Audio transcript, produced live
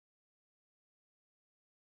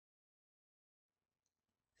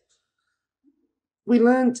We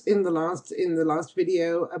learned in the last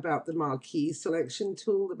video about the marquee selection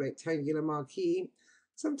tool, the rectangular marquee.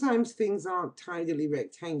 Sometimes things aren't tidily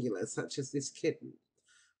rectangular, such as this kitten.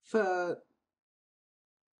 For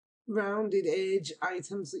rounded edge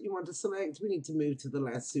items that you want to select, we need to move to the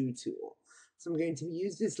lasso tool. So I'm going to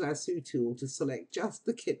use this lasso tool to select just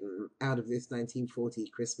the kitten out of this 1940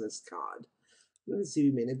 Christmas card. I'm going to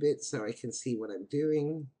zoom in a bit so I can see what I'm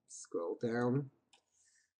doing. Scroll down.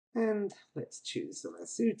 And let's choose the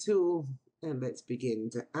lasso tool and let's begin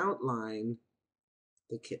to outline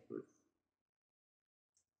the kitten.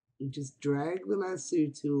 You just drag the lasso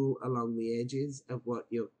tool along the edges of what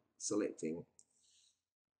you're selecting.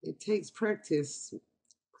 It takes practice.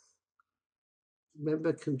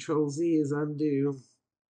 Remember, Control Z is undo.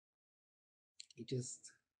 You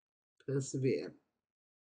just persevere.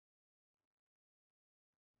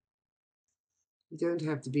 You don't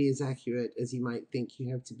have to be as accurate as you might think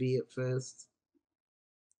you have to be at first.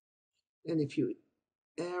 And if you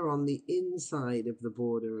err on the inside of the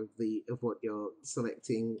border of what you're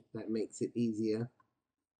selecting, that makes it easier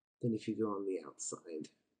than if you go on the outside.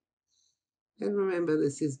 And remember,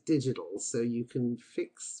 this is digital, so you can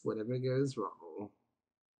fix whatever goes wrong.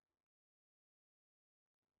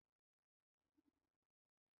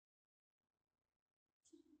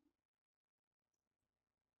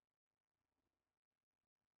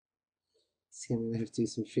 See, I'm going to have to do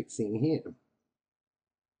some fixing here.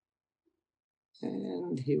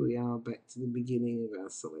 And here we are back to the beginning of our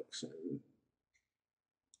selection.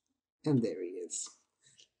 And there he is.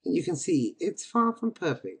 And you can see it's far from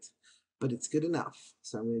perfect, but it's good enough.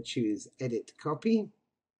 So I'm going to choose Edit Copy,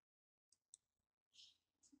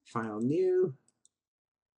 File New,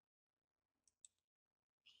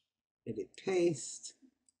 Edit Paste.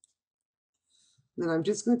 Then I'm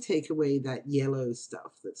just going to take away that yellow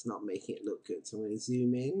stuff that's not making it look good. So I'm going to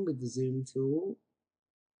zoom in with the zoom tool.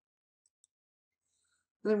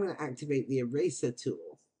 Then I'm going to activate the eraser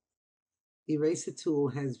tool. The eraser tool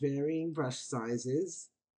has varying brush sizes.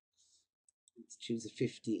 Let's choose a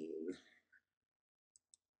 15.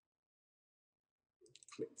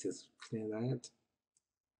 Click to clear that.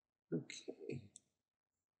 Okay.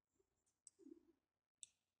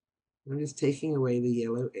 I'm just taking away the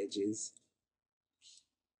yellow edges.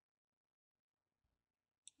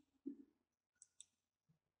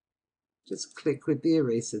 Just click with the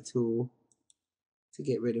eraser tool to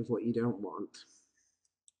get rid of what you don't want.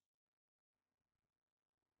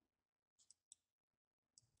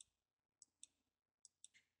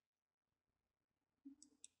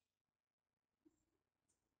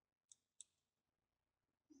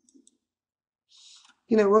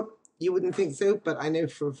 You know what? You wouldn't think so, but I know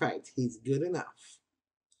for a fact he's good enough.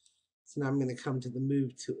 So now I'm going to come to the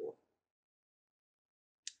Move tool.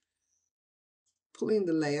 Pulling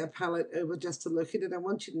the layer palette over just to look at it, I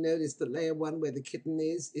want you to notice that layer 1, where the kitten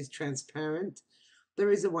is transparent.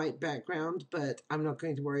 There is a white background, but I'm not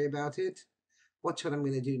going to worry about it. Watch what I'm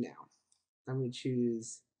going to do now. I'm going to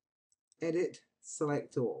choose Edit,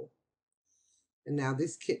 Select All. And now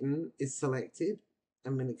this kitten is selected.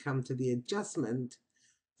 I'm going to come to the adjustment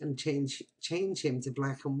and change him to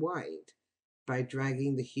black and white by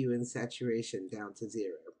dragging the hue and saturation down to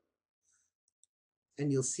 0.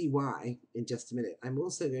 And you'll see why in just a minute. I'm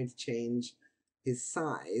also going to change his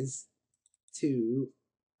size to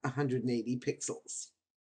 180 pixels.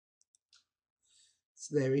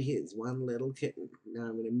 So there he is, one little kitten. Now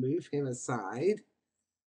I'm going to move him aside,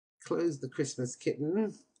 close the Christmas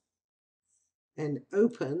kitten, and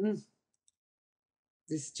open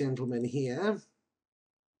this gentleman here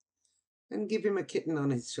and give him a kitten on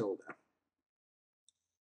his shoulder.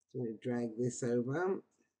 So I'm going to drag this over,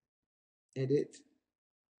 edit,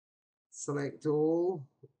 select all,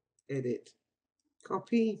 edit,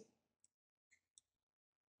 copy,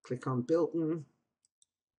 click on built-in,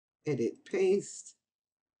 edit, paste,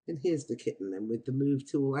 and here's the kitten. And with the move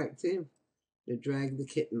tool active, you drag the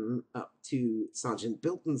kitten up to Sergeant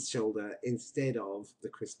Bilton's shoulder instead of the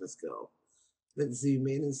Christmas girl. Let's zoom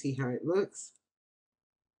in and see how it looks.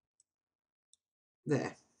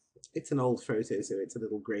 There. It's an old photo, so it's a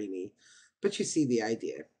little grainy, but you see the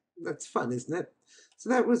idea. That's fun, isn't it? So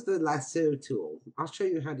that was the lasso tool. I'll show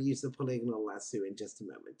you how to use the polygonal lasso in just a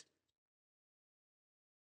moment.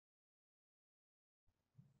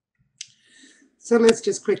 So let's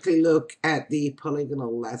just quickly look at the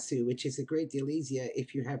polygonal lasso, which is a great deal easier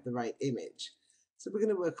if you have the right image. So we're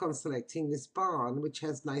going to work on selecting this barn, which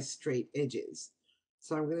has nice straight edges.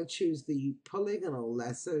 So I'm going to choose the polygonal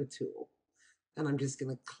lasso tool. And I'm just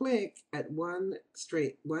going to click at one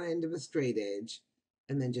end of a straight edge,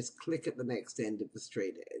 and then just click at the next end of the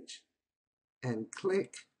straight edge. And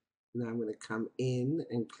click, Now I'm going to come in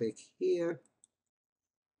and click here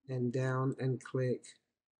and down and click.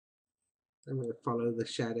 I'm going to follow the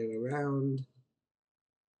shadow around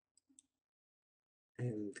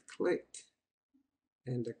and click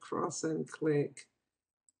and across and click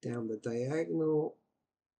down the diagonal.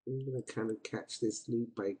 I'm going to kind of catch this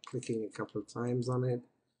loop by clicking a couple of times on it.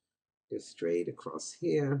 Go straight across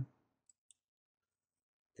here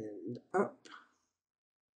and up.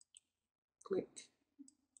 Click,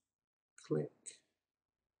 click,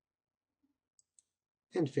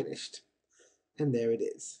 and finished. And there it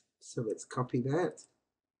is. So let's copy that,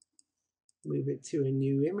 move it to a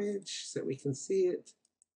new image so we can see it,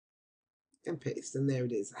 and paste. And there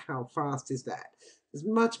it is. How fast is that? It's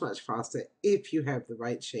much, much faster if you have the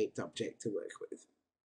right shaped object to work with.